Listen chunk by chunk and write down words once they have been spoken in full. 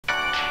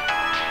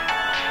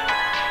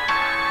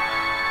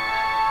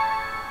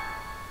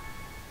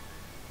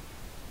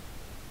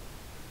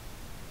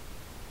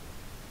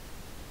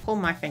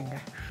pull my finger.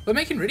 We're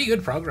making really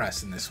good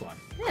progress in this one.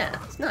 Yeah,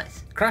 it's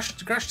nice. Crash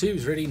 2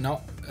 is really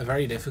not a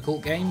very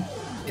difficult game.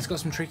 It's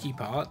got some tricky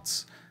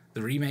parts.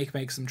 The remake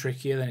makes them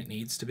trickier than it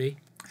needs to be.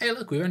 Hey,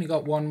 look, we've only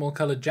got one more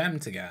coloured gem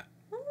to get.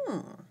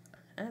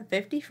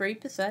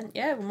 53%.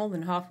 Yeah, we're more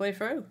than halfway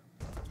through.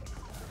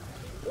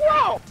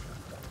 Whoa!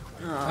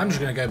 Oh. I'm just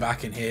going to go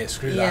back in here.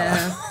 Screw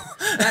Yeah.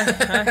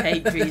 that. I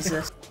hate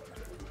Jesus.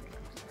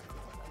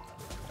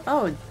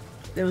 Oh,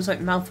 it was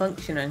like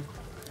malfunctioning.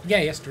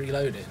 Yeah, he has to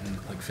reload it and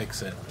like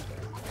fix it.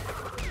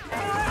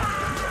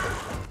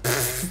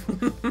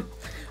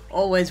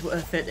 Always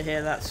worth it to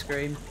hear that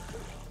scream.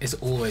 It's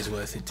always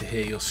worth it to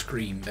hear your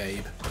scream,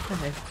 babe.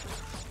 Okay.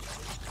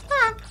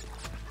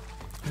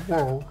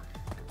 Whoa.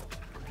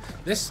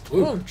 This...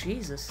 Ooh, Oh,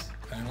 Jesus.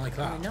 I don't like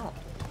Why that. not?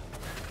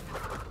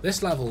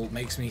 This level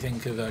makes me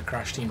think of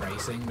Crash Team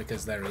Racing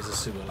because there is a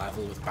sewer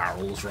level with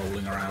barrels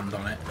rolling around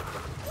on it.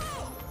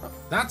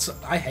 That's...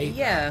 I hate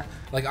Yeah. that.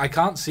 Like, I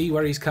can't see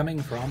where he's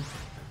coming from.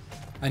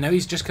 I know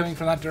he's just coming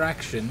from that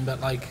direction, but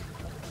like,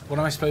 what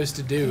am I supposed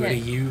to do at a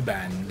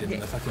U-bend in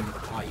the fucking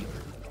pipe?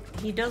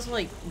 He does,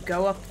 like,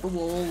 go up the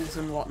walls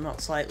and whatnot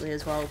slightly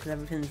as well, because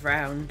everything's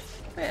round.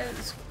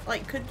 It's,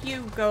 like, could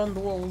you go on the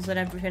walls and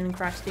everything in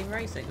Crash Team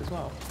Racing as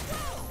well?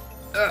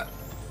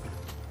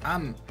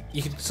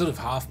 You could sort of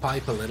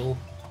half-pipe a little.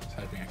 I was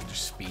hoping I could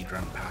just speed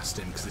run past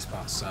him, because this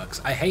part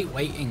sucks. I hate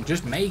waiting.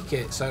 Just make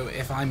it so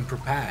if I'm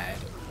prepared,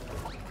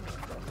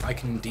 I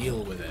can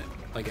deal with it.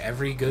 Like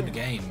every good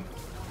game.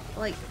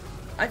 Like,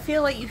 I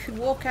feel like you should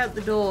walk out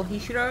the door. He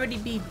should already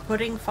be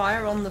putting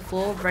fire on the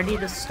floor, ready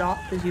to stop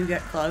as you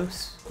get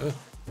close.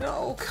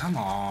 No. Come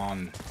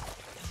on.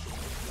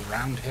 The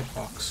round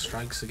hitbox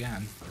strikes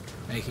again,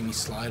 making me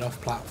slide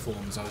off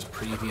platforms I was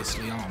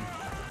previously on.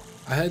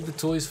 I heard the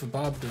Toys for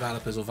Bob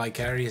developers, or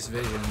Vicarious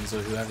Visions,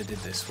 or whoever did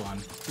this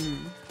one.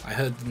 I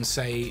heard them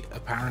say,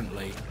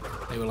 apparently,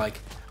 they were like,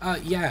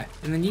 yeah,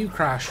 in the new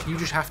Crash, you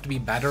just have to be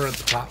better at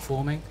the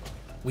platforming.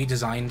 We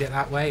designed it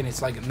that way, and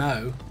it's like,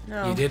 no,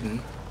 you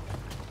didn't.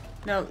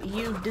 No,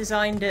 you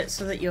designed it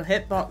so that your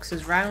hitbox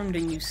is round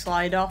and you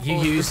slide off You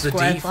all use the the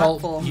square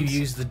default. platforms. You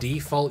use the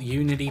default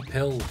Unity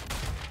pill.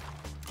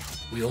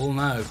 We all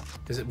know,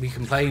 because we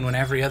complain when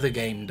every other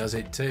game does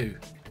it too.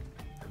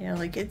 Yeah,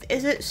 like,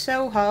 is it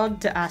so hard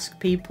to ask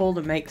people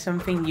to make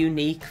something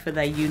unique for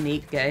their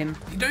unique game?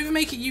 You don't even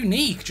make it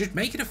unique. Just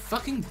make it a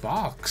fucking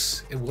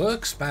box. It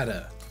works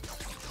better.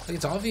 Like,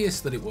 it's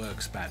obvious that it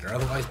works better.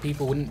 Otherwise,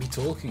 people wouldn't be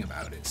talking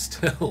about it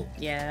still.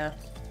 Yeah.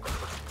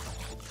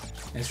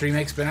 This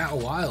remake's been out a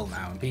while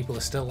now, and people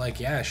are still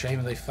like, yeah, shame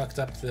that they fucked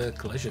up the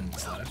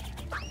collisions, though.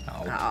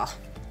 Oh. Ah.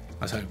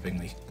 I was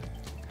hoping.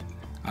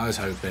 I was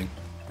hoping.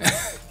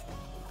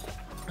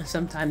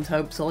 Sometimes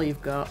hope's all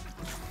you've got.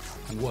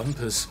 And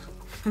Wumpers.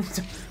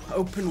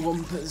 Open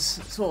Wumpers.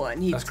 That's all I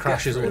need. That's to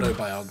Crash's get through.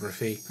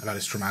 autobiography about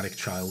his traumatic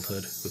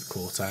childhood with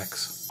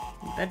Cortex.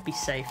 You better be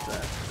safe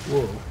there.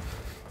 Whoa.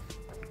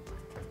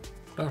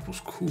 That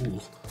was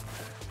cool.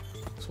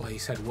 That's why he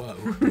said whoa.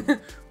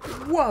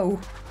 Whoa!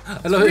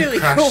 I love really it.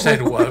 Crash cool.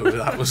 said whoa.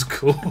 That was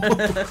cool.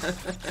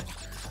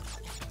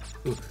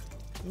 Ooh,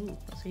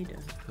 what's he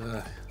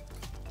doing?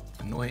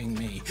 Annoying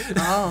me.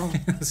 Oh.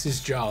 That's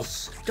his job.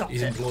 Stop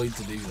He's it. employed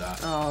to do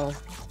that. Oh.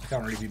 I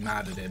can't really be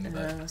mad at him,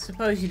 but... I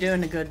suppose you're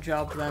doing a good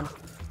job then.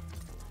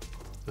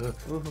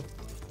 Ooh.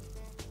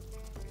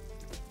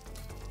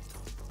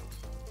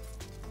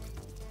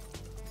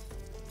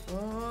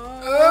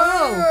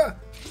 Oh!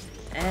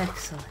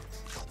 Excellent.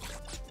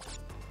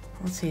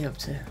 What's he up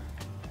to?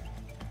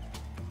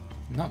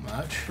 Not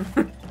much.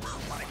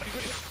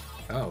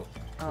 Oh.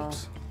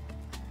 Oops.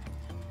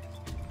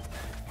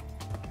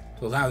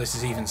 Well, now this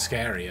is even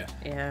scarier.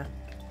 Yeah.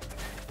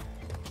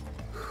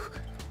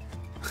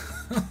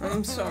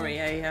 I'm sorry,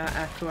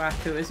 Aku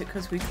Aku. Is it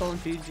because we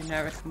called you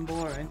generic and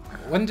boring?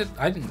 When did...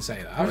 I didn't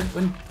say that.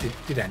 When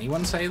did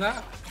anyone say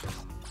that?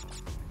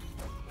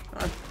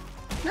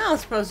 No, I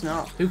suppose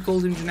not. Who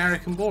called him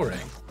generic and boring?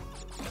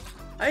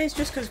 I think it's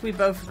just because we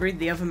both agreed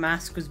the other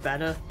mask was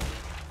better.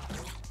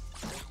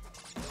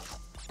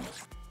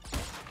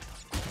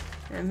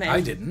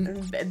 I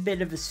didn't. A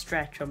bit of a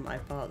stretch on my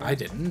part. Though. I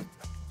didn't.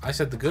 I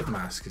said the good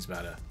mask is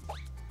better.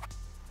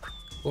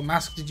 What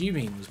mask did you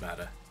mean was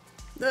better?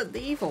 The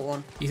evil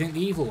one. You think the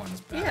evil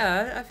one's better?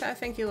 Yeah, I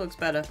think he looks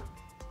better.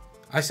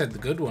 I said the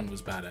good one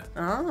was better.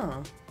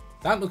 Oh.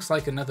 That looks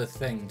like another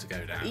thing to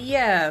go down.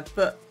 Yeah,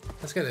 but...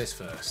 Let's get this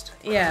first.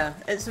 Yeah,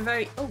 it's a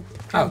very... Oh.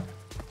 Oh,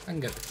 I can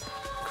get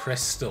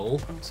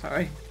crystal. I'm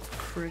sorry.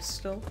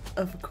 Crystal,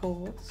 of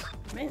course.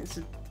 I mean, it's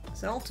an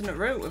alternate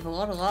route with a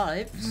lot of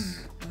lives.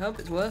 I hope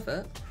it's worth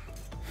it.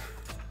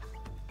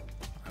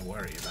 I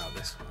worry about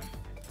this one.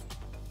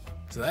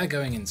 So they're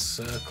going in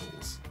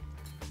circles.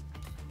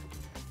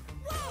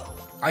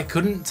 I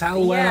couldn't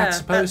tell where Yeah, that's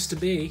supposed to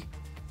be.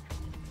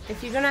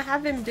 If you're gonna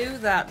have him do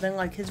that, then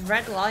like his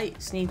red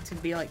lights need to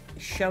be like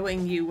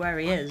showing you where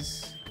he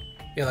is.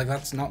 Yeah, like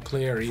that's not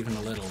clear even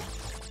a little.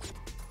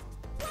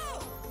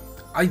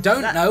 I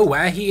don't know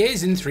where he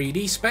is in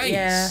 3D space.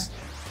 Yeah.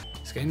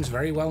 This game's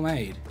very well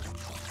made.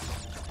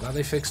 Glad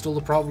they fixed all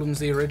the problems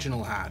the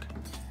original had.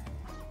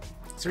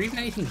 Is there even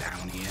anything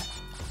down here?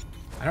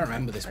 I don't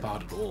remember this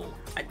part at all.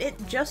 It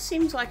just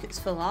seems like it's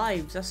for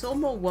lives. I saw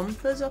more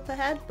Wumpers up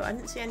ahead, but I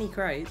didn't see any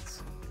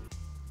crates.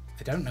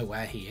 I don't know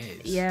where he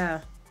is.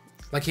 Yeah.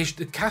 Like, he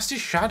cast his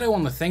shadow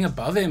on the thing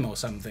above him or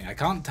something. I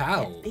can't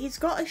tell. He's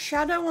got a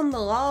shadow on the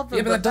lava.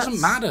 Yeah, but that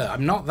doesn't matter.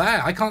 I'm not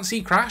there. I can't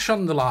see Crash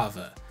on the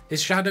lava.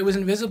 His shadow is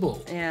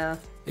invisible. Yeah.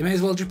 It may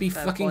as well just be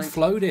Fair fucking point.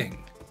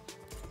 floating.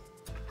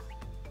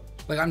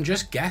 Like, I'm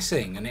just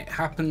guessing, and it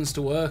happens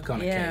to work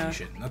on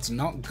occasion. That's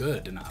not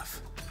good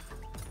enough.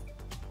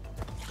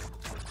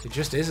 It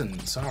just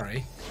isn't,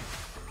 sorry.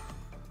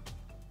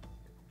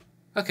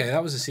 Okay,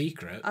 that was a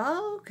secret.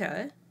 Oh,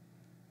 okay.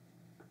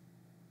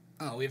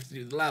 Oh, we have to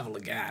do the level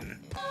again.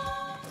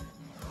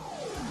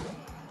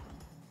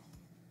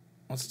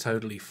 Let's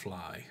totally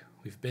fly.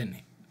 We've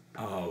been...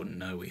 Oh,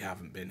 no, we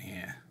haven't been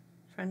here.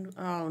 Friend...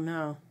 Oh,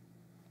 no.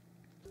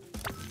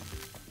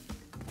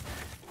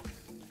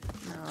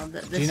 No,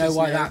 this Do you know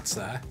why new. that's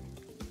there?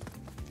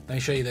 Let me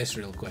show you this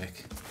real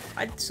quick.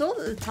 I saw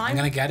that the time... I'm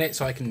gonna get it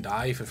so I can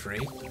die for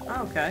free.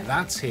 Oh, okay.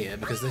 That's here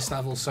because this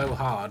level's so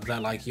hard, they're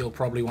like, you'll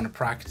probably want to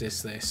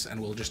practice this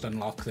and we'll just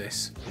unlock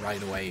this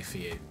right away for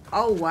you.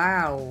 Oh,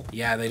 wow.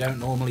 Yeah, they don't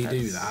normally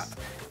do that.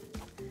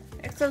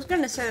 I was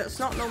going to say, it's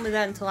not normally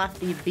there until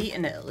after you've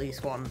beaten it at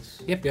least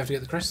once. Yep, you have to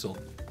get the crystal.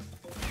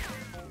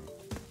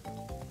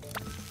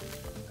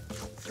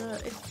 So,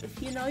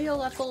 if you know your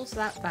level's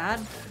that bad,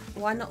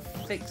 why not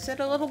fix it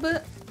a little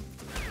bit?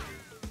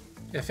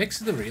 Yeah, fix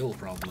the real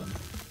problem.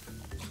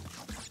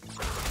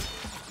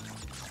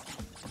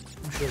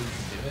 I'm sure you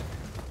can do it.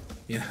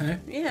 You know?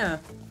 Yeah.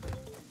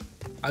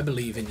 I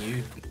believe in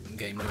you,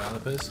 game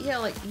developers. Yeah,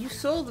 like, you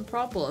saw the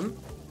problem.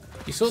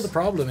 You saw the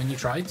problem and you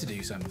tried to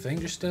do something.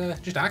 Just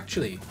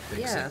actually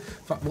fix Yeah.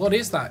 it. What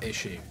is that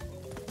issue?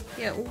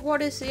 Yeah,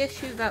 what is the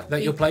issue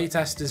that Your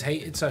playtesters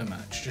hated so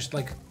much? Just,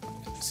 like,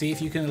 see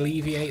if you can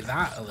alleviate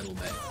that a little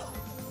bit.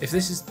 If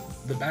this is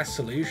the best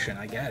solution,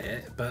 I get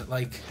it. But,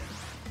 like,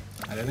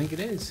 I don't think it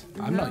is.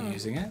 I'm not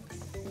using it.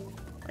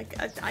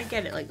 Like, I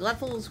get it. Like,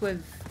 levels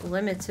with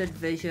limited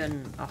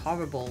vision are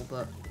horrible,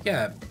 but...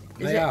 Yeah,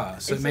 they are.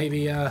 So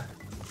maybe,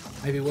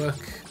 maybe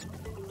work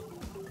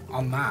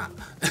on that.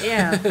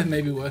 Yeah.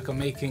 Maybe work on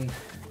making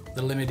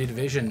the limited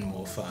vision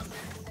more fun.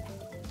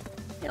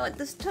 Yeah, like,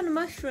 there's a ton of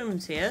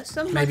mushrooms here.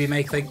 Some Maybe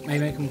make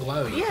them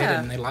glow. You hit Yeah. it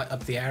and they light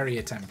up the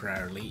area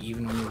temporarily,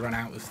 even when you run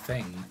out of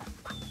thing.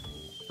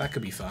 That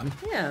could be fun.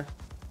 Yeah.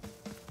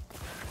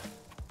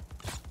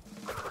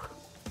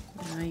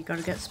 Now you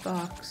gotta get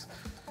sparks.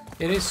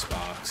 It is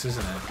Sparks,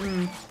 isn't it?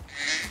 Mm.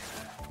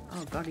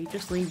 Oh god, he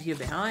just leaves you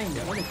behind.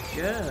 What a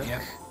jerk.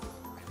 Yep.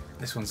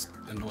 This one's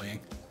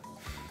annoying.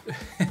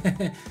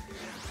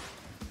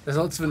 There's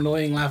lots of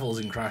annoying levels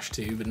in Crash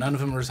 2, but none of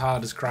them are as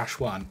hard as Crash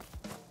 1.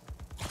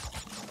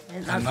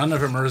 And none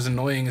of them are as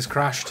annoying as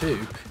Crash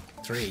 2.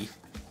 3.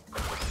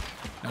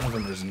 None of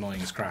them are as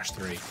annoying as Crash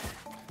 3.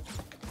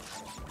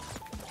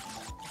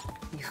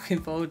 You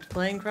looking forward to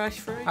playing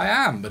Crash 3? I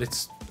am, but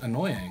it's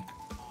annoying.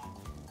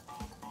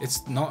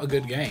 It's not a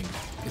good game.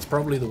 It's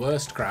probably the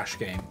worst Crash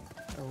game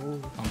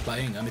I'm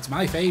playing, and it's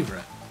my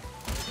favourite.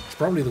 It's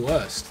probably the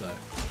worst, though.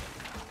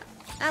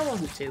 That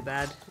wasn't too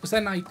bad. Was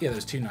there yeah, there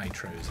was 2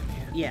 nitros in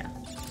here. Yeah.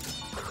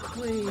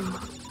 Whee.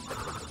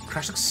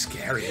 Crash looks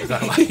scary with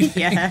that lighting.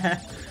 Yeah.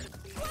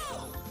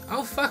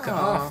 Oh, fuck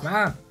off,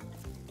 man.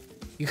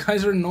 You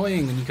guys are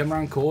annoying when you come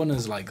around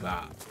corners like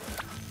that.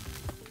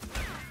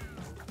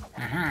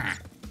 Aha.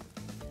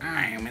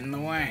 I am in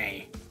the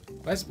way.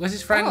 Where's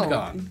his friend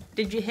gone?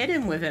 Did you hit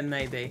him with him,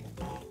 maybe?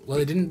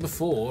 Well, I didn't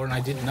before, and I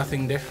did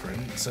nothing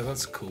different, so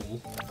that's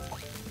cool.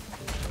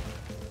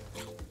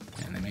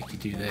 And they make you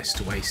do this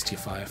to waste your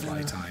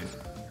Firefly time.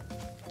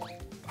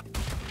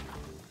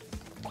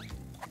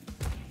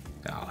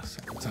 Oh,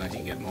 sometimes you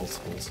can get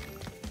multiples.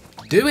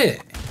 Do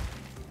it!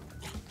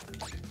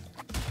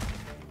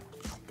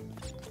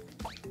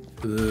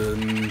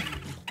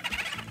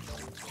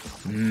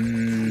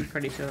 I'm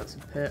pretty sure that's a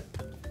pit.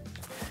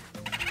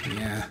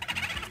 Yeah.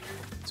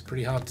 It's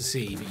pretty hard to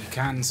see, but you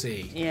can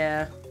see.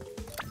 Yeah.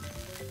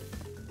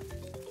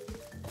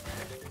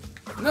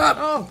 No!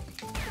 Oh!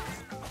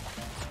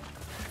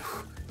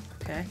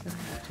 Okay,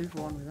 2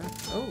 for 1 with that.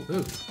 Oh.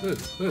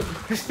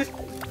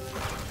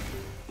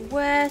 Ooh.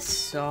 We're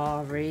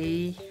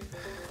sorry.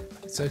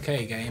 It's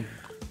okay, game.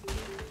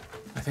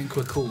 I think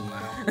we're cool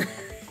now.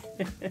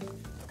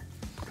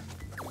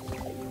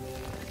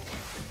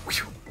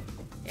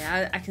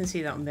 Yeah, I can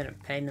see that one bit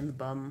of pain in the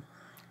bum.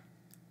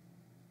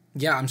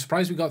 Yeah, I'm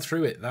surprised we got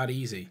through it that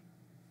easy.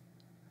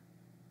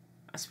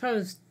 I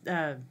suppose,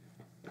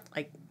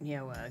 like, you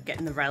know,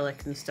 getting the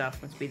relic and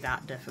stuff must be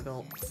that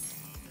difficult.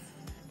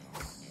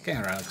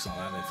 Getting a relic's not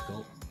that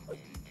difficult.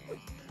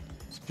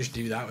 Just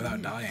do that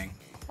without dying.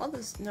 Well,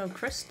 there's no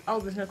crystal. Oh,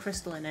 there's no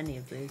crystal in any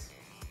of these.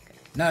 Okay.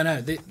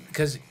 No,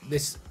 because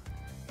this...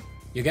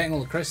 You're getting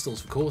all the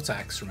crystals for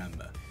Cortex,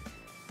 remember?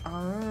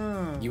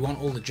 Oh. You want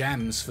all the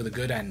gems for the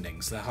good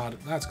endings. They're hard...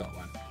 That's got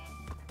one.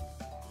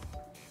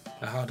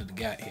 They're harder to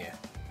get here.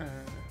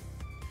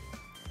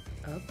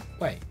 Up.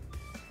 Wait.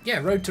 Yeah,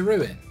 Road to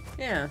Ruin.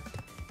 Yeah.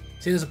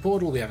 See, there's a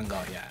portal we haven't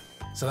got yet.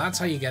 So that's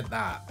how you get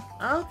that.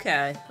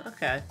 Okay,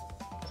 okay.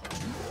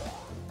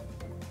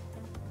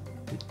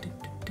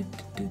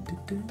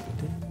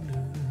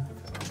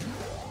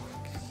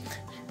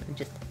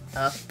 Just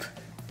up.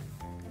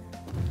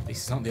 At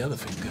least it's not the other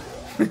finger.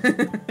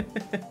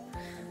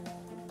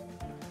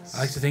 I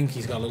like to think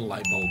he's got a little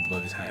light bulb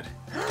above his head.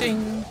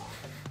 Ding!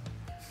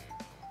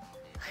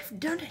 I've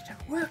done it.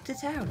 I've worked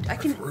it out. I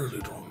I've really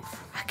done.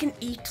 I can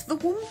eat the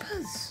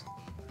Wumpas.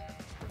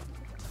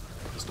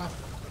 Stop.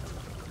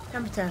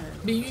 Hammer time.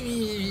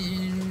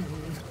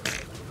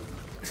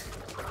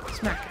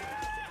 Smack.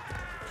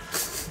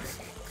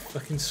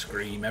 Fucking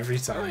scream every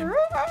time.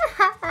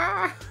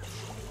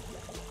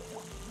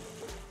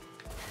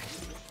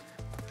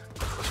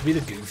 Should be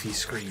the Goofy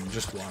scream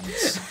just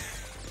once.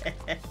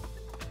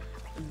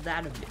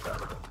 That'd be fun.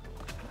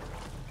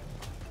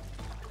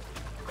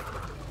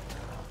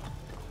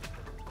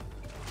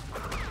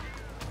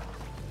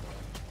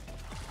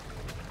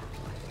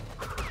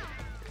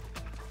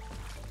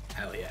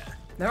 Hell yeah.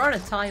 They're on a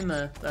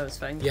timer, those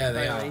things. Yeah, at the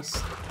they very are.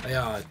 least. They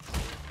are.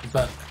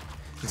 But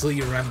until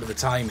you remember the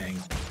timing,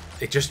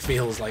 it just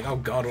feels like, oh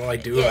god, what do I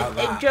do about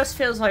that? It just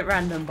feels like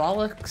random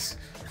bollocks.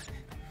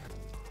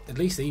 At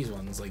least these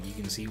ones, like, you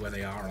can see where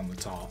they are on the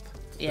top.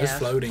 Yeah. Those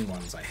floating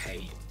ones I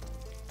hate.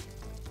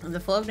 The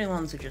floating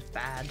ones are just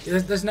bad.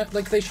 There's no,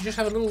 like, they should just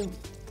have a little,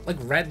 like,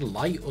 red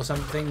light or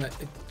something that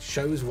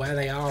shows where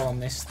they are on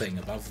this thing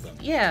above them.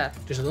 Yeah.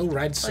 Just a little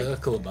red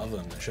circle above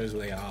them that shows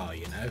where they are,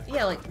 you know?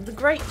 Yeah, like, the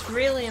grate's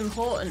really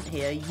important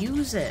here.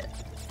 Use it.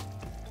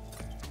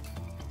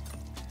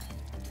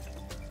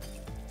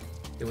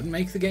 It would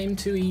make the game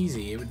too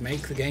easy. It would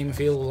make the game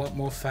feel a lot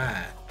more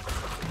fair.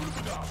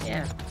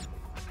 Yeah.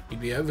 You'd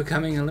be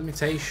overcoming a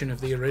limitation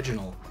of the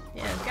original.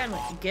 Yeah, again,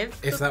 like, give...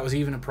 If that was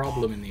even a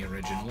problem in the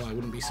original, I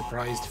wouldn't be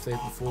surprised if they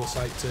had the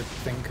foresight to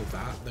think of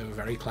that. They were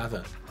very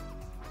clever.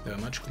 They were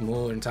much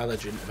more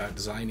intelligent about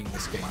designing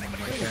this game than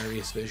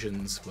Vicarious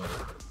Visions were.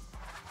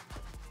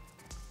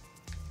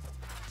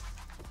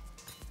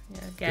 Yeah,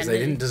 again, Because they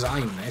didn't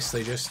design this,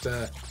 they just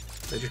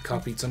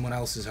copied someone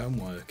else's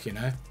homework, you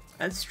know?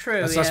 That's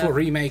true, That's what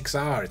remakes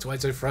are. It's why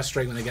it's so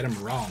frustrating when they get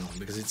them wrong,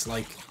 because it's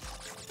like...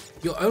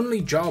 Your only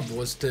job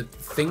was to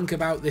think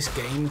about this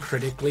game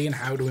critically and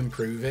how to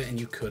improve it, and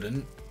you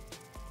couldn't.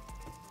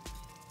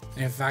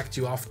 And in fact,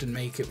 you often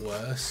make it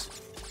worse.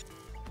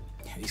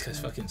 Yeah, these guys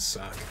fucking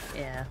suck.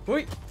 Yeah.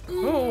 Wait.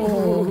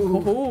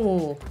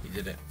 Oh. You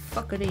did it.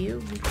 Fuckity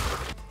you.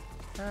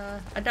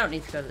 I don't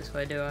need to go this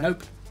way, do I?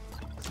 Nope.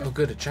 Oh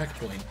good, a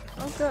checkpoint.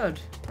 Oh good.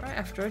 Right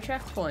after a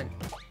checkpoint.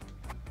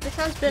 This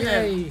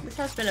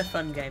has been a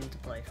fun game to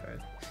play through.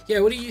 Yeah,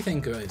 what do you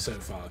think of it so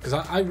far? Because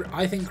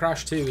I think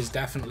Crash 2 is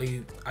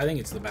definitely... I think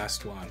it's the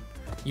best one.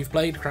 You've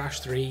played Crash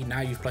 3, now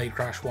you've played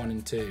Crash 1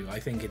 and 2. I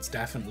think it's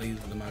definitely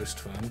the most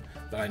fun,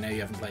 but I know you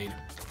haven't played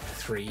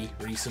 3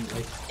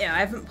 recently. Yeah, I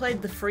haven't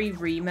played the 3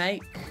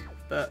 remake,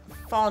 but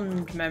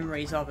fond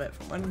memories of it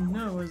from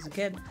when I was a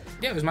kid.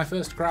 Yeah, it was my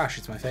first Crash.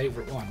 It's my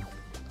favourite one.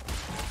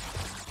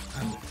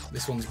 And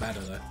this one's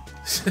better, though.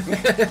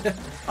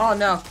 Oh,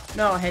 no.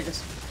 No, I hate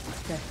this.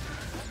 Okay.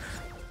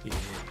 Yeah,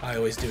 I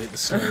always do it the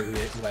slow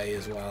way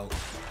as well.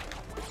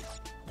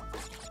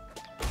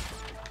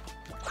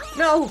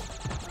 No!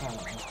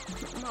 Oh.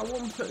 My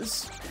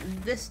Wumpas.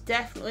 This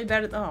definitely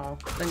better than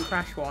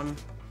Crash 1.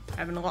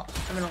 Having a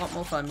lot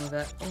more fun with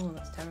it. Oh,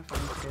 that's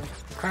terrifying to do.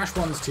 Crash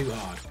 1's too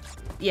hard.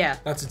 Yeah.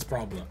 That's its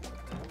problem.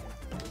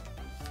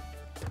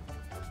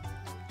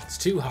 It's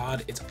too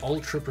hard, it's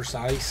ultra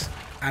precise,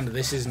 and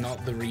this is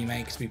not the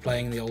remake to be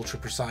playing the ultra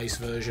precise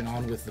version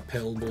on with the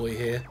pill boy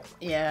here.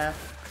 Yeah,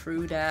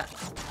 true that.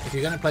 If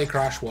you're going to play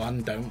Crash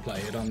 1, don't play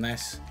it on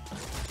this.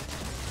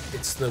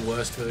 It's the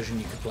worst version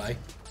you could play.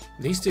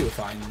 These two are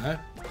fine though.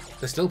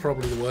 They're still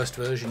probably the worst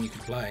version you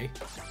could play.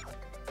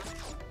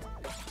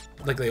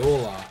 Like they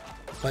all are.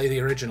 Play the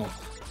original.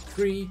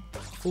 3,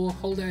 4,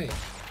 whole day.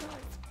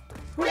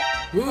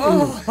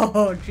 Ooh.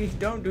 Oh, jeez,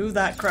 don't do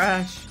that,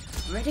 Crash.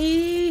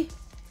 Ready?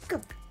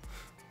 Go.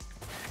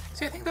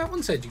 See, I think that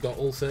one said you got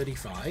all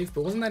 35,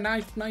 but wasn't there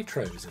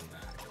nitros in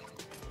there?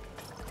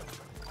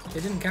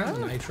 They didn't count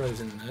the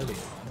nitros in an earlier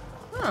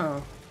one.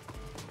 Oh.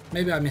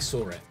 Maybe I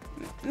missaw it.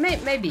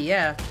 Maybe,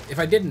 yeah. If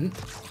I didn't,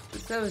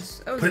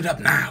 put it up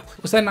now.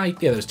 Was there yeah,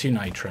 there's 2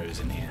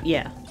 nitros in here.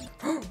 Yeah.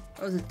 There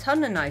was a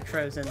ton of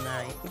nitros in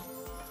there.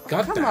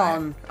 God Come damn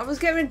on. it. I was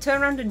getting to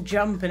turn around and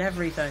jump and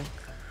everything.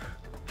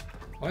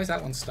 Why is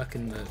that one stuck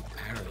in the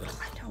air a little?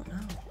 I don't know.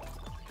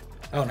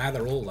 Oh, now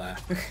they're all there.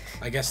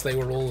 I guess they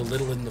were all a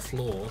little in the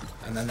floor,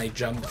 and then they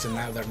jumped, and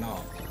now they're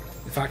not.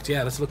 In fact,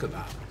 yeah, let's look at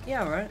that.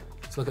 Yeah, right.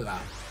 Let's look at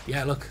that.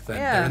 Yeah, look,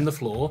 they're in the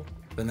floor,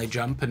 then they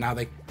jump, and now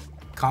they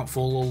can't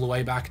fall all the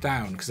way back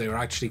down, because they were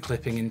actually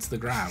clipping into the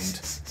ground.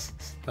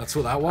 That's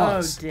what that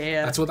was. Oh,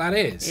 dear. That's what that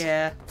is.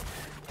 Yeah.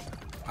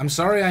 I'm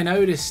sorry I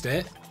noticed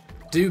it.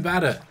 Do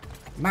better.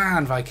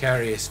 Man,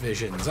 Vicarious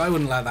Visions. I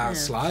wouldn't let that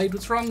slide.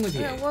 What's wrong with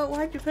you? Yeah, well,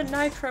 why'd you put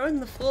nitro in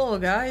the floor,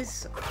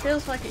 guys? It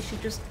feels like it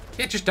should just...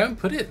 Yeah, just don't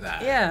put it there.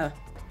 Yeah.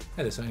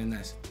 Hey, there's something in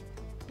this.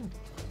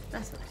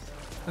 That's nice.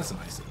 That's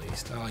nice at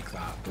least. I like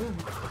that. Ooh.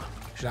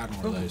 Should add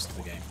more of those to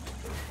the game.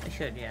 I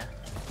should, yeah.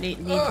 Needs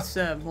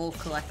more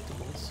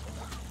collectibles.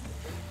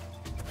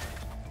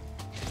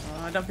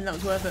 Oh, I don't think that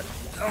was worth it.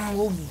 Oh,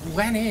 well,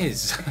 when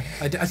is?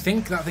 I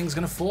think that thing's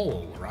going to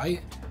fall,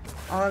 right?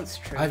 Oh, that's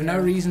true. I have no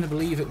reason to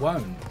believe it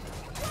won't.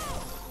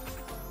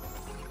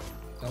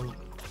 Well,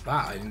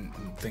 that I didn't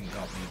think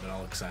got me, but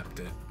I'll accept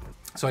it.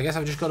 So I guess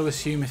I've just got to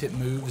assume if it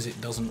moves, it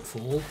doesn't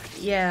fall.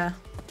 Yeah.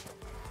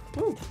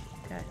 Ooh.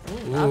 Okay.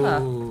 Ooh,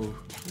 Ooh.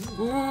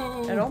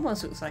 Ooh. It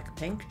almost looks like a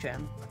pink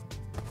gem.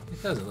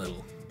 It does a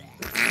little.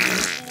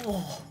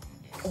 Oh.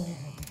 Oh.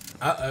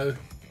 Uh-oh.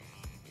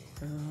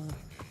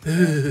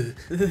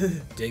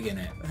 Digging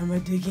it. Am I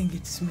digging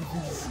it,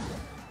 Smithers?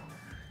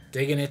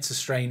 Digging it's a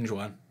strange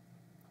one.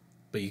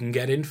 But you can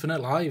get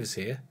infinite lives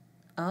here.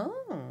 Oh.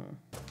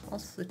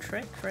 What's the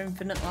trick for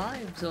infinite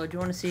lives? Or do you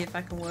want to see if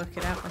I can work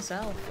it out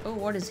myself? Oh,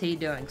 what is he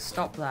doing?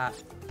 Stop that.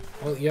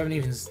 Well, you haven't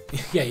even...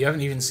 Yeah, you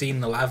haven't even seen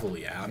the level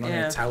yet. I'm not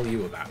going to tell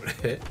you about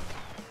it.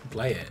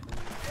 Play it.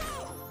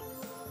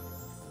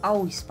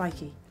 Oh, he's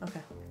spiky.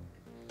 Okay.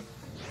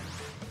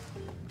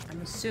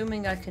 I'm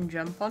assuming I can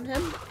jump on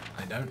him?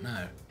 I don't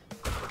know.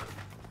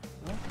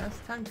 Well, that's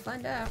time to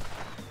find out.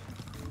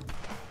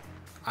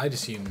 I'd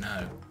assume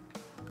no.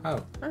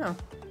 Oh. Oh.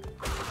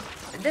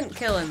 It didn't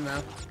kill him,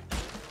 though.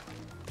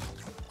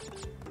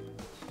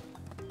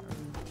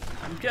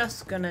 I'm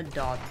just gonna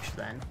dodge,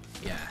 then.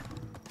 Yeah.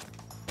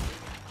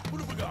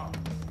 What have we got?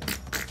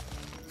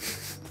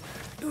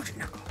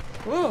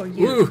 Whoa,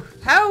 you. Woo.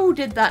 How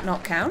did that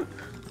not count?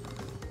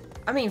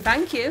 I mean,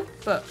 thank you,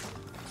 but...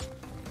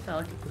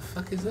 Felt like... What the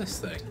fuck is this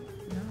thing?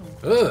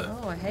 No. Ugh.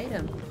 Oh, I hate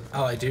him.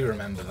 Oh, I do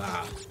remember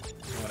that.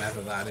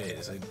 Whatever that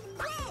is. I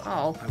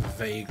Oh. have a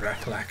vague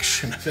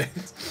recollection of it.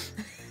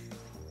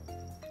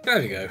 There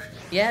we go.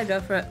 Yeah,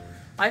 go for it.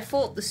 I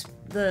thought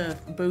the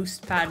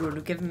boost pad would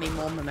have given me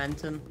more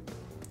momentum.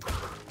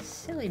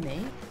 Silly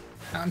me.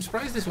 I'm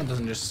surprised this one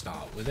doesn't just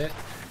start with it.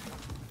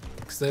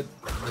 Because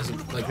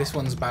like this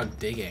one's about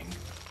digging.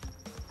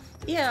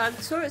 Yeah, I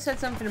saw it said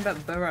something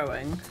about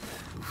burrowing.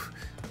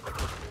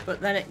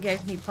 But then it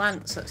gave me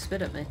plants that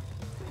spit at me.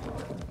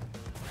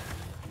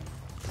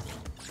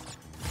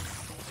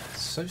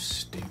 So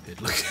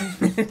stupid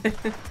looking.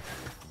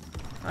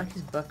 Like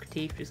his buck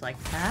teeth, just like,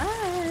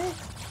 hi.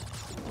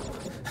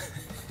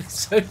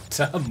 So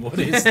dumb. What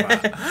is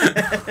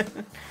that?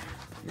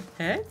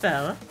 Hey,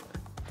 fella.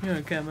 You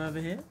wanna come over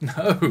here?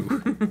 No,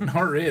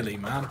 not really,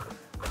 man.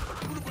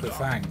 But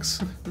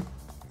thanks.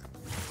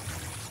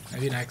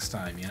 Maybe next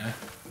time, you know?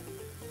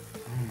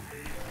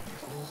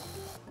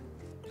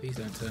 Please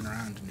don't turn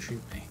around and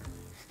shoot me.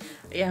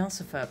 Yeah,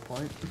 that's a fair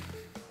point.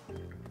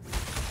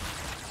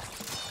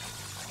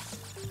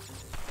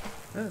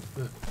 Oh.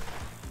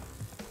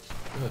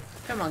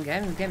 Come on,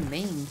 game, get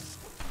mean.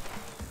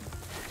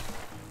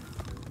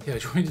 Yeah,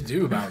 what do you want me to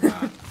do about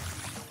that?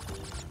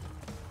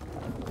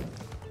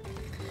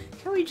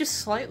 How he just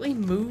slightly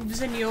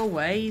moves in your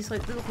way. He's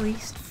like the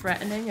least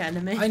threatening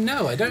enemy. I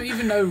know, I don't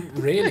even know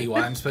really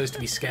why I'm supposed to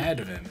be scared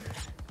of him.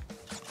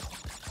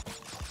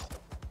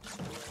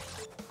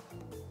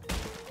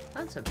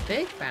 That's a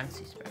big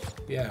bouncy spread.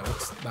 Yeah,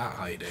 what's that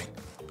hiding?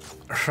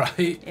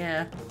 Right?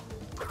 Yeah.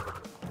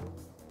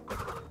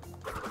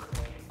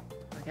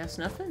 I guess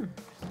nothing.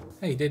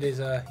 Hey, he did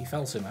his, he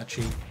fell so much,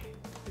 he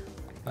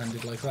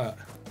landed like that.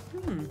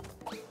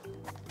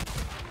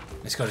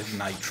 It's got a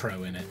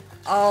nitro in it.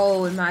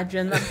 Oh,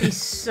 imagine, that'd be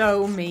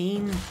so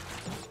mean.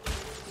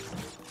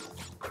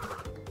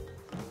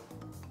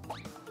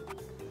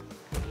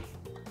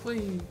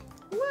 Whee.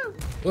 Woo.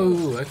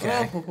 Whoa,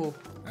 okay. Oh.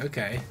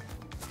 Okay.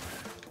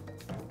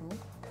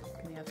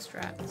 Can we have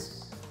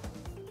strats?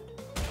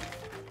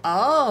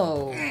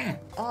 Oh.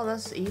 Oh,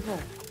 that's evil.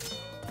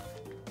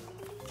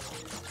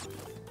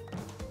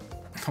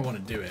 I want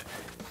to do it.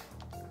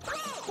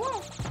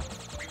 Whoa.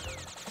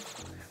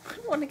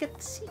 I want to get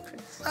the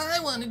secrets. I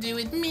want to do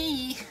it,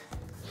 me.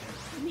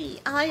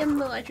 Me, I am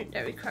the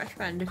legendary Crash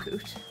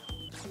Bandicoot.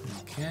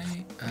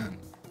 Okay,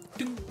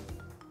 ding.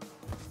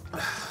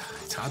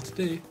 It's hard to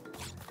do.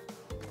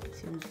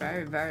 Seems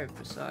very, very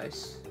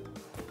precise.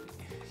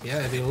 Yeah,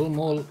 it'd be a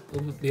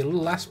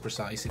little less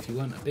precise if you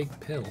weren't a big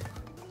pill.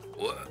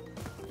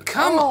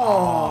 Come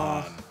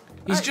on!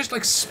 He's just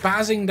like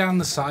spazzing down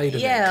the side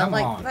of it. Come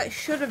like on. that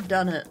should have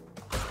done it.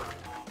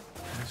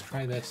 Let's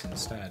try this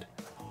instead.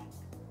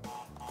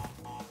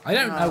 I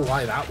don't know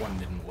why that one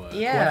didn't work.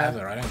 Yeah.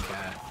 Whatever, I don't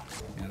care.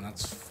 Yeah,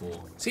 that's 4.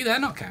 See, they're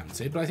not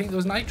counted, but I think there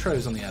was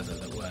nitros on the other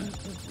that weren't.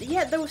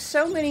 Yeah, there were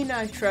so many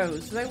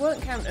nitros. They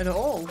weren't counted at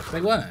all.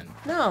 They weren't?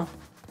 No.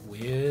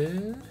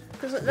 Weird.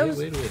 Because there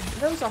Weird.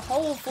 was a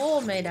whole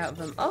floor made out of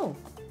them. Oh.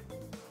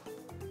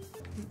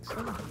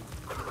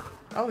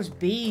 Oh, it's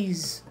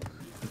bees.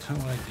 I don't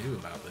know what I do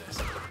about this.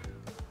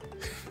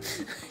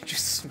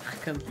 Just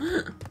smack them.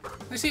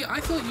 I see, I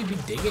thought you'd be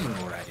digging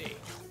already.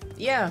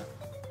 Yeah.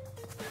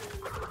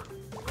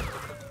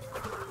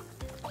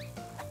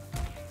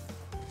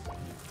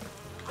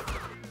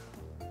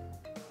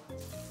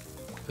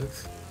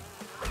 Oops.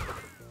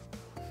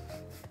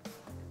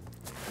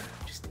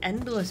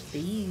 endless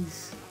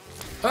bees.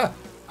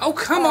 Oh,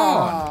 come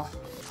on!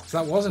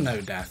 So that was a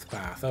no death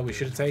path. Oh, we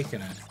should have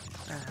taken it.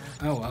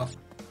 Oh well.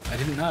 I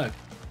didn't know.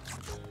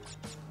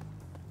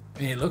 I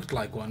mean, it looked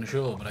like one,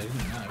 sure, but I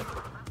didn't know.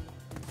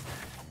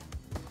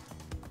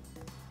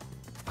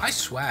 I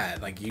swear,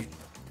 like,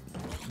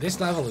 this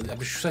level,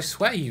 I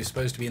swear you're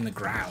supposed to be in the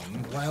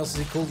ground. What else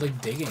is it called,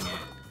 like, digging it?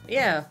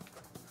 Yeah.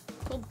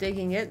 It's called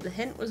digging it. The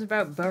hint was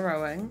about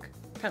burrowing.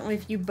 Apparently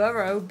if you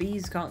burrow,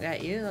 bees can't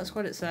get you. That's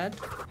what it said.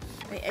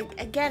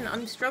 Again,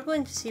 I'm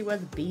struggling to see where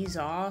the bees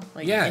are.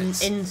 Like, yeah,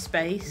 in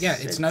space. Yeah,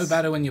 it's no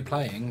better when you're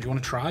playing. Do you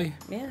want to try?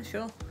 Yeah,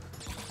 sure.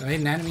 I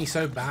made an enemy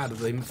so bad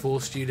they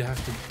forced you to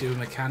have to do a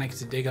mechanic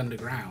to dig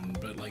underground,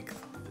 but, like,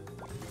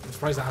 I'm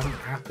surprised that hasn't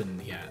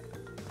happened yet.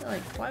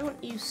 Like, why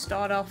wouldn't you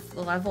start off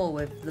the level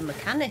with the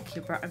mechanic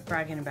you're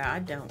bragging about? I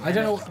don't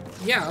know.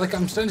 Yeah, like,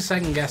 I'm starting to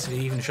second guess if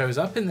it even shows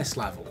up in this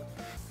level.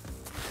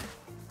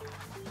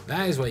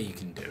 That is where you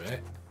can do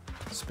it.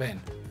 Spin.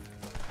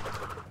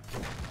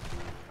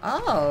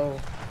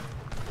 Oh.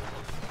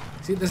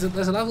 See, there's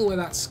a level where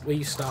where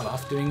you start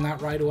off doing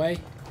that right away.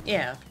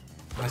 Yeah.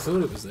 I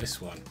thought it was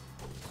this one.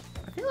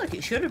 I feel like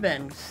it should have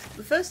been.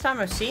 The first time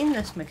I've seen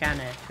this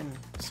mechanic, and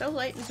so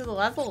late into the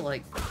level,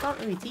 like, you can't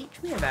really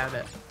teach me about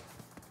it.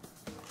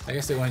 I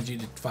guess they wanted you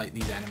to fight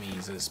these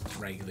enemies as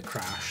regular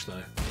Crash,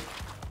 though.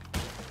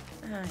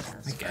 Yeah,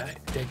 I get it.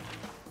 Dig.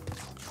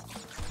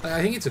 Like,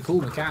 I think it's a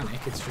cool mechanic.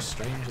 It's just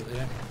strange that they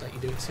don't let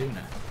you do it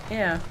sooner.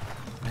 Yeah.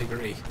 I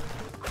agree.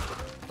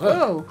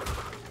 Whoa!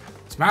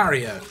 It's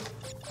Mario!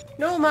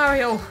 No,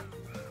 Mario!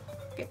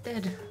 Get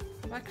dead.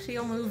 Go back to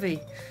your movie.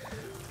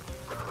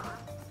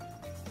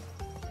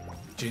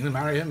 Do you think the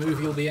Mario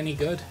movie will be any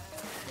good?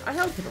 I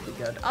hope it'll be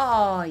good.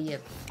 Oh, yeah.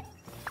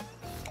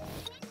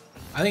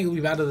 I think it'll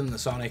be better than the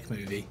Sonic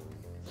movie.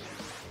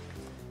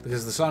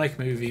 Because the Sonic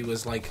movie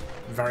was, like,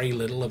 very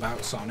little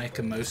about Sonic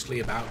and mostly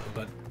about a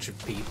bunch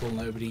of people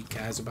nobody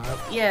cares about.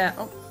 Yeah.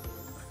 Oh.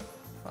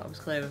 Well, I was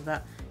clear with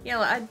that. Yeah,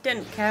 like, I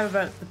didn't care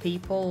about the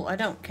people. I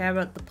don't care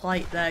about the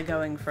plight they're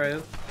going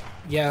through.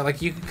 Yeah,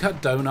 like, you could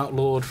cut Donut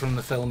Lord from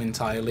the film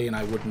entirely and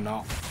I would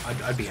not.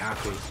 I'd be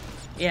happy.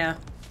 Yeah.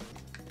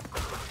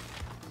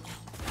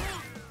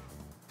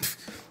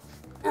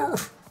 Look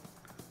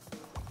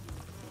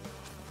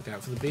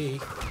out for the bee.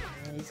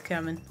 Yeah, he's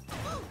coming.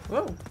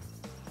 Whoa.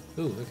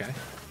 Ooh, okay.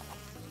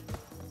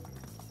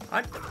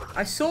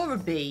 I saw a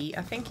bee.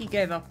 I think he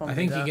gave up on me. I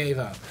think he gave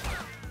up.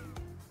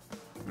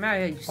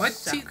 Mario, you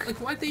suck.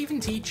 Why'd they even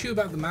teach you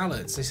about the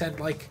mallets? They said,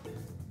 like...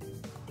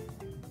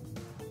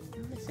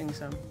 I'm missing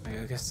some.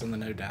 I guess it's on the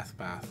no death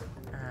path.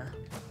 Ah.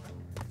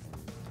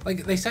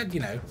 Like, they said, you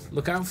know,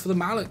 look out for the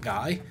mallet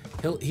guy.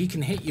 He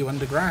can hit you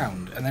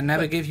underground and then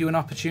never give you an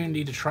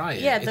opportunity to try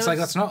it. Yeah, it's like,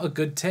 that's not a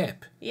good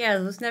tip. Yeah,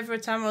 there was never a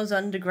time I was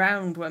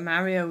underground where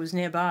Mario was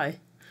nearby.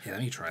 Yeah,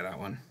 let me try that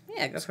one.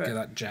 Yeah, go for it. Get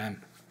that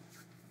gem.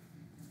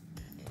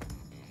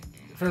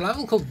 For a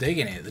level called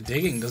Digging It, the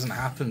digging doesn't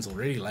happen until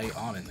really late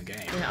on in the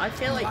game. Yeah, I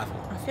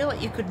feel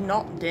like you could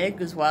not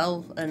dig as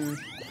well and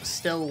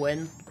still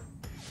win.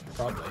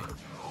 Probably.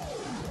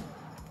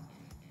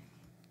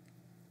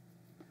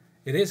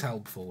 It is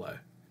helpful though.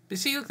 But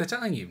see, look, they're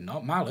telling you,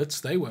 not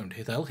mallets,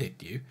 they'll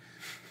hit you.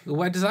 Well,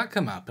 where does that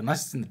come up?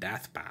 Unless it's in the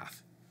death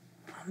path.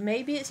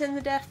 Maybe it's in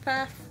the death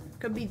path.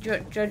 Could be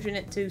judging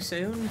it too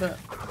soon, but...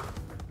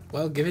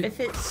 Well, give it... If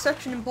it's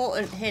such an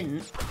important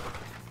hint...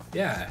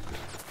 Yeah.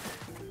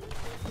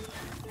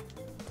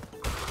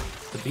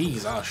 The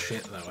bees are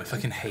shit though, I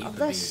fucking hate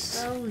the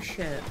bees. They're so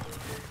shit.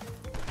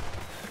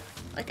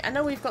 Like, I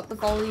know we've got the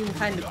volume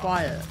kind of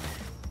quiet,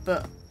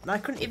 but I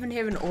couldn't even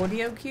hear an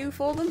audio cue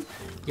for them.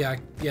 Yeah,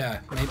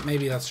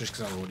 maybe that's just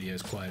because our audio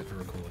is quiet for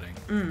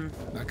recording.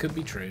 That could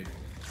be true.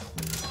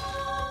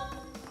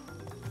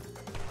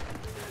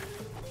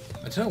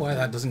 I don't know why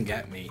that doesn't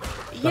get me.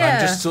 But yeah.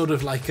 I'm just sort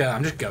of like,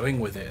 I'm just going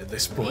with it at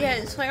this point. Yeah,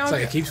 it's like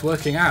it keeps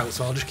working out,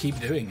 so I'll just keep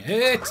doing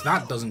it.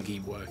 That doesn't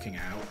keep working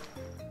out.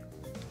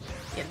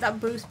 Yeah, that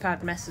boost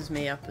pad messes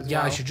me up as well.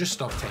 Yeah, I should just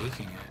stop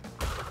taking it.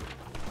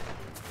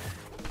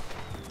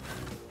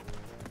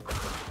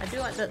 I do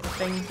like that the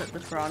things that the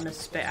piranhas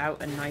spit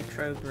out are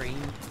nitro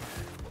green.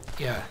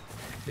 Yeah.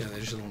 Yeah, they're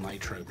just little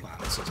nitro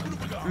plants or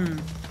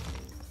something.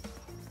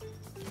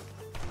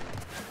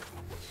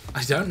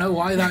 I don't know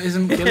why that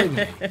isn't killing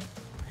me.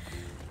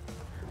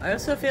 I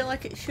also feel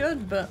like it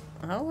should, but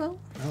oh well.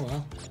 Oh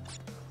well.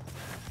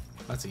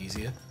 That's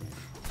easier.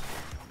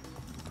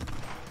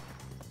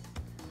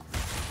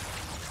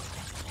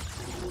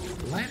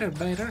 Later,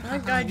 beta.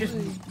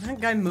 That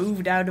guy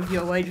moved out of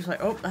your way, just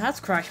like, oh,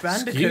 that's Crash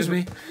Bandicoot. Excuse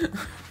me.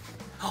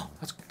 Oh,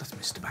 that's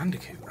Mr.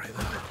 Bandicoot right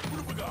there.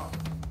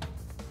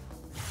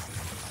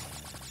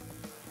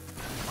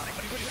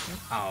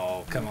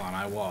 Oh, come on,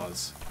 I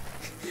was.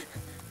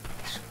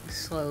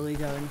 Slowly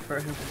going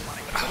through.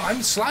 Oh,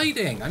 I'm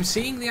sliding. I'm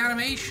seeing the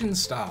animation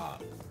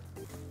start.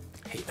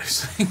 Hate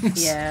those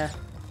things. Yeah.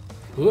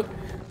 Ooh.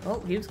 Oh,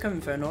 he was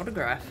coming for an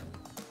autograph.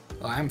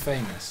 Well, I am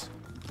famous.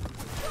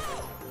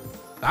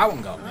 That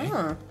one got me.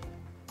 Oh.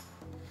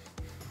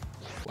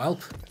 Well,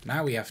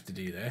 now we have to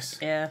do this.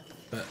 Yeah.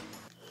 But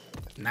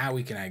Now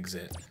we can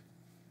exit.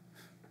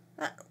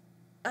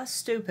 That's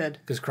stupid.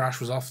 Because Crash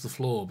was off the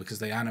floor because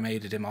they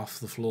animated him off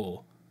the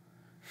floor.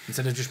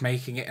 Instead of just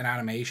making it an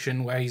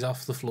animation where he's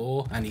off the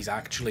floor and he's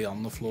actually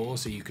on the floor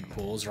so you could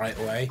pause right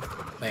away,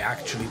 they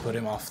actually put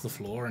him off the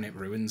floor and it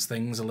ruins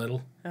things a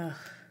little. Ugh.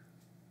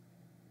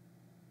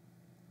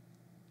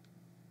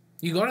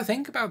 You gotta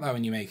think about that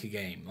when you make a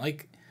game.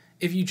 Like,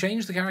 if you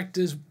change the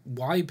character's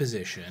Y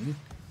position,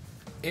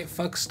 it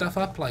fucks stuff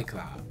up like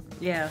that.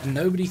 Yeah. And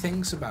nobody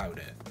thinks about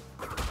it.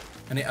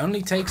 And it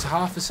only takes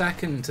half a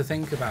second to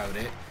think about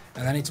it,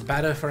 and then it's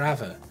better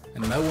forever.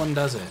 And no one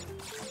does it.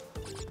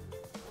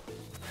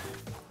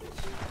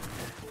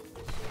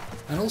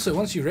 And also,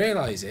 once you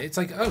realise it, it's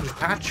like, oh, just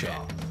patch it.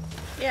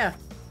 Yeah.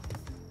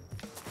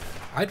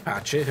 I'd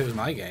patch it if it was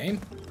my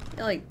game.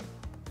 Like,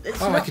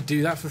 it's Oh, not, I could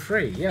do that for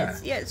free, yeah.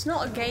 it's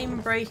not a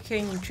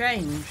game-breaking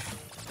change.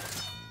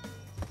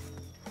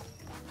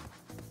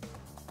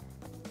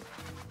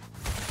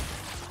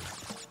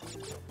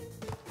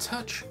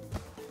 Touch.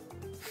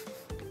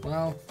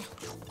 Well,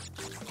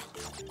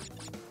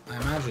 I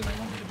imagine they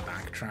want me to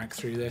backtrack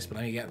through this, but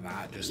let me get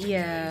that just in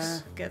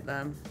case. Get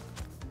them.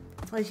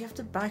 Otherwise, you have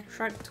to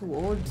backtrack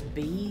towards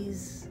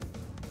bees.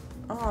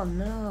 Oh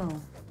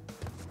no.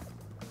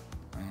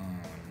 Oh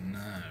no.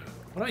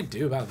 What do I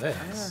do about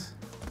this?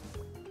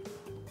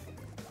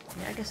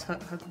 Yeah, I guess hug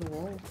the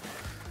wall.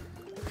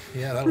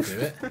 Yeah, that'll do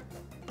it.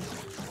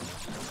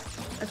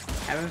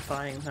 That's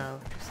terrifying though.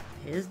 Just,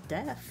 here's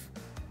death.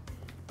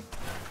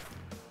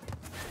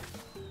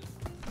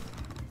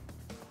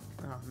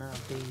 Oh no,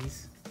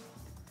 bees.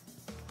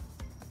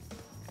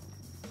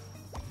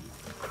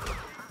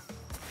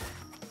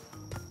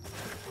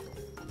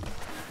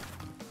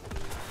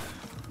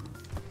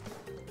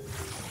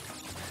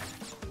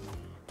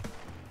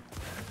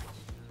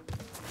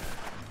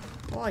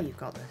 Oh, you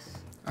got this.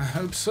 I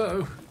hope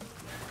so.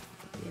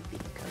 Be a bee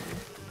cover.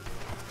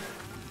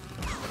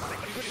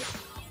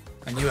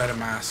 I knew I had a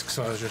mask,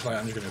 so I was just like,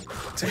 I'm just gonna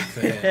take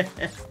the hit.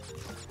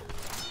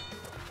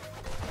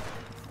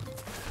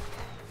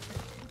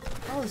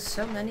 Oh, there's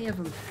so many of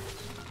them.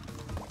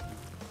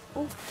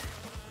 Oh.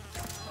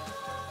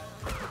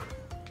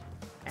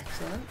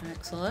 Excellent,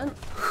 excellent.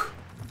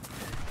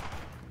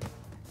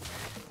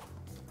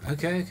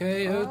 Okay.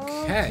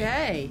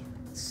 Okay.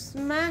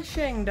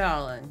 Smashing,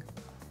 darling.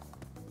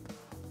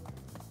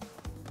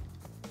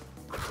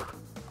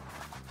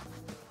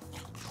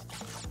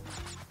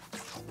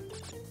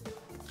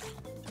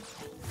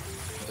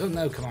 Oh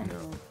no, come on.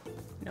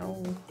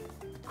 No.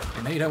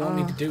 I know you don't want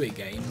me to do it,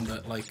 game,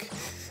 but like,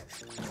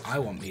 I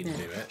want me to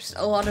do it. Just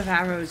a lot of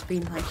arrows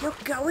being like, you're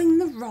going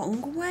the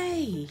wrong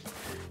way.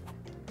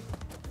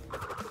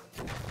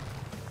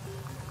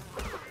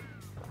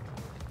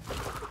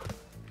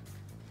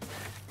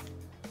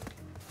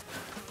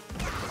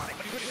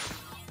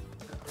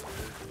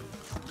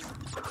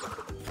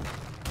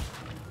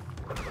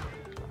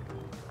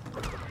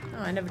 Oh,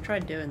 I never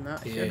tried doing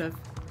that. I Yeah. should have.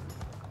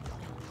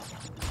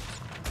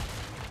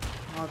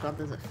 Oh god,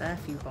 there's a fair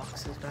few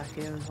boxes back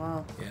here as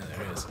well. Yeah,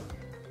 there is.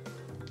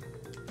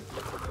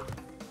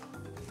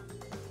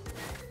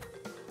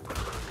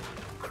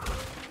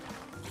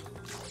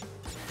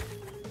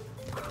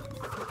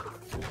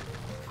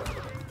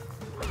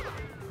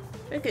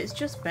 I think it's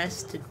just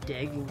best to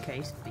dig in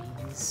case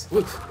bees.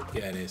 Whoop.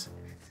 Yeah, it is.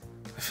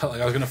 I felt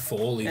like I was gonna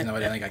fall, even though I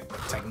don't think I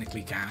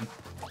technically can.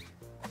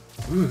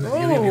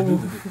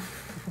 Ooh,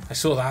 I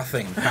saw that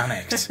thing,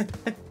 panicked.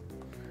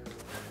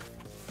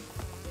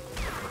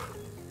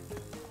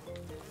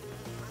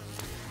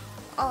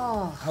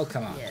 Oh,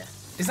 come on. Yeah.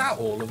 Is that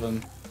all of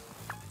them?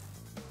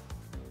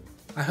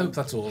 I hope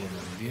that's all of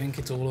them. Do you think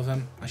it's all of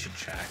them? I should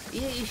check.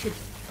 Yeah, you should.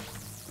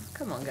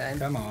 Come on, game.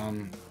 Come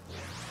on.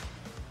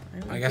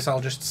 I guess I'll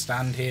just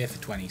stand here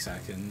for 20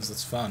 seconds.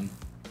 That's fun.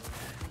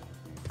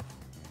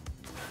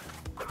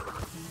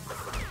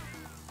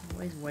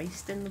 Always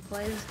wasting the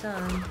player's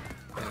time.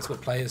 Yeah, that's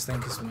what players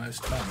think is the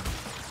most fun.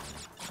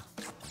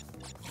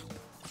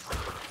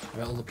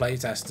 Well, the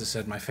playtesters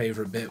said my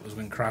favourite bit was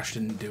when Crash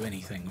didn't do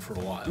anything for a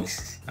while,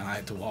 and I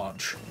had to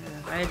watch.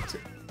 Yeah,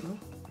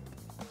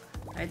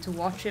 I had to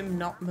watch him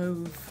not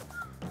move.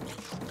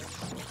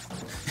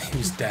 He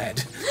was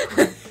dead.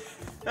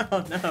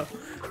 Oh no.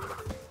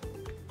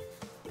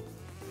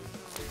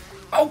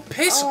 Oh,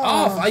 piss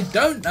off! I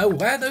don't know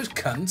where those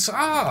cunts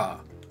are!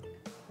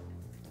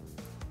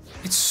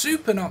 It's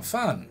super not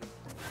fun.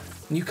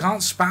 And you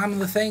can't spam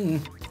the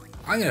thing.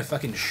 I'm gonna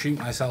fucking shoot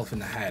myself in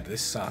the head.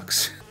 This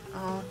sucks.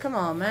 Oh, come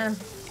on, man.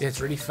 Yeah,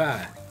 it's really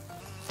fair.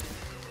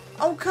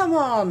 Oh, come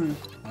on.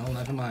 Well,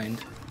 never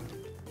mind.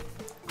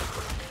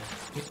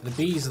 The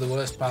bees are the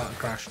worst part of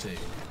Crash 2.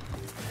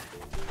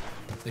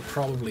 They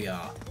probably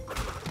are.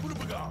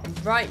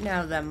 Right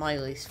now, they're my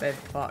least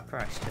favourite part of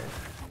Crash 2.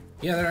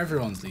 Yeah, they're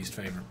everyone's least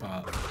favourite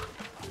part.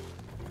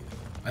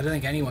 I don't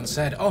think anyone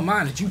said, oh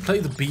man, did you play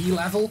the bee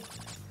level?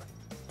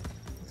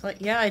 It's like,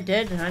 yeah, I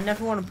did, and I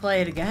never want to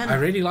play it again. I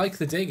really like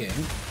the digging.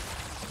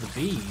 The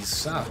bees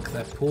suck.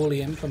 They're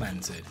poorly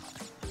implemented.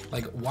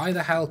 Like, why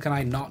the hell can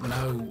I not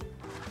know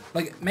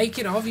Like, make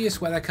it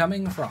obvious where they're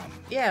coming from.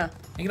 Yeah.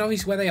 Make it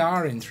obvious where they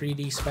are in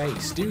 3D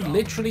space. Do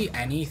literally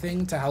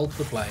anything to help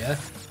the player.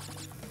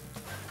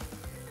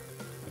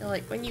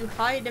 Like, when you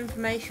hide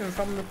information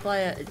from the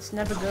player, it's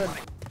never good.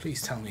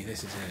 Please tell me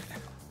this is it.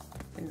 I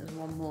think there's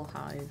one more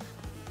hive.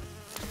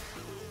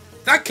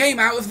 That came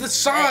out of the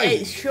side!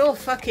 It sure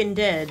fucking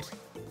did.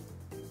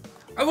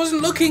 I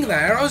wasn't looking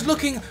there. I was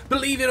looking,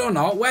 believe it or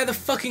not, where the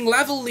fucking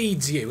level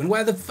leads you and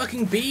where the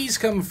fucking bees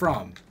come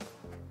from.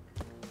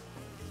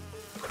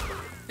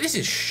 This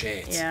is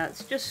shit. Yeah,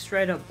 it's just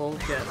straight up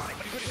bullshit.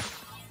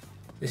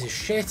 This is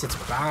shit, it's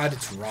bad,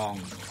 it's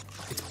wrong.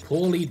 It's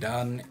poorly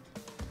done.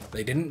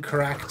 They didn't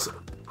correct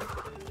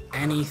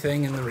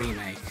anything in the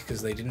remake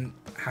because they didn't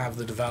have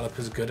the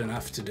developers good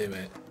enough to do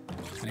it.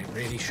 And it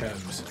really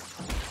shows.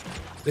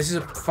 This is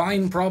a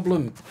fine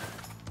problem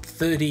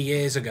 30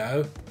 years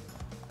ago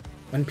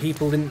when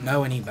people didn't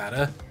know any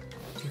better.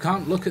 You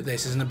can't look at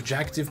this as an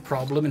objective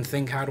problem and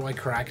think, how do I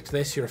correct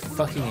this? You're a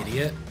fucking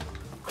idiot.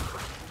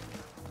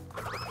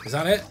 Is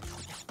that it?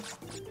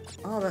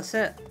 Oh, that's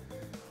it.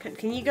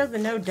 Can you go the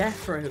no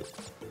death route?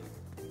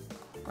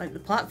 Like, the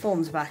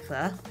platform's back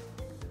there.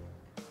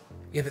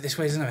 Yeah, but this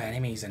way doesn't have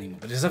enemies anymore.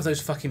 But it does have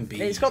those fucking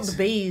bees. It's got the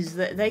bees.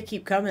 They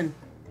keep coming.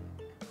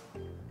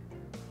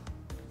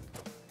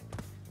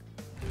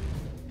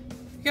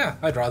 Yeah,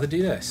 I'd rather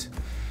do this.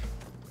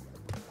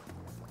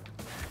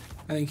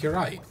 I think you're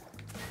right.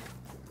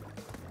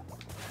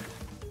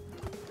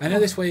 I know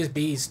this way is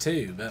bees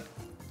too, but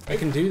I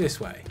can do this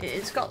way.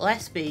 It's got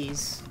less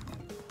bees.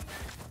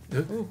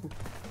 Ooh.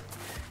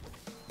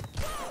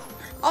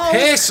 Oh,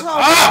 Piss come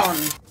off!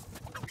 on.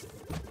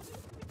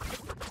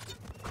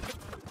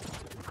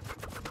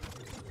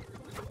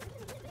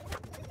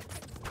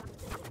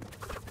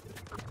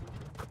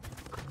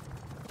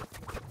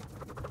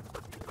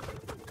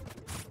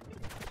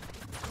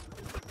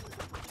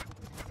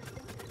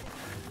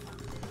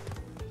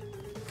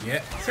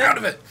 Yeah, out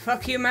of it!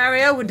 Fuck you,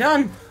 Mario. We're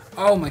done.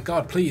 Oh my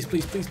god, please,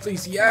 please, please,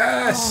 please,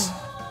 yes!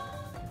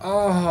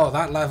 Oh,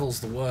 that level's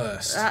the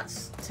worst.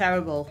 That's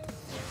terrible.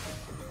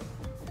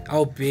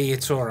 Oh, B,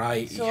 it's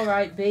alright. It's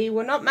alright, B.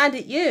 We're not mad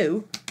at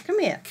you. Come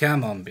here.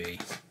 Come on, B.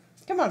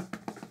 Come on.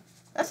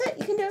 That's it.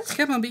 You can do it.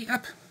 Come on, B,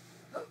 up.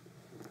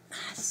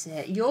 That's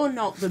it. You're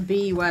not the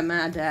bee we're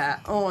mad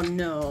at. Oh,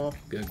 no.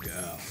 Good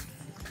girl.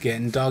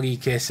 Getting doggy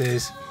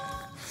kisses.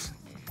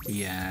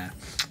 Yeah.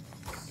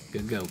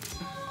 Good girl.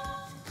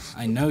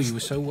 I know you were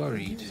so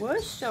worried.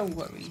 We're so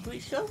worried, but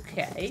it's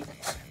okay.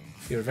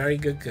 You're a very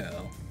good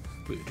girl.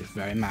 We were just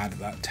very mad at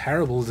that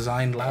terrible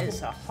designed level. It's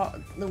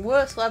the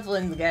worst level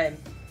in the game.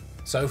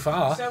 So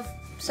far.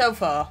 So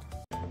far.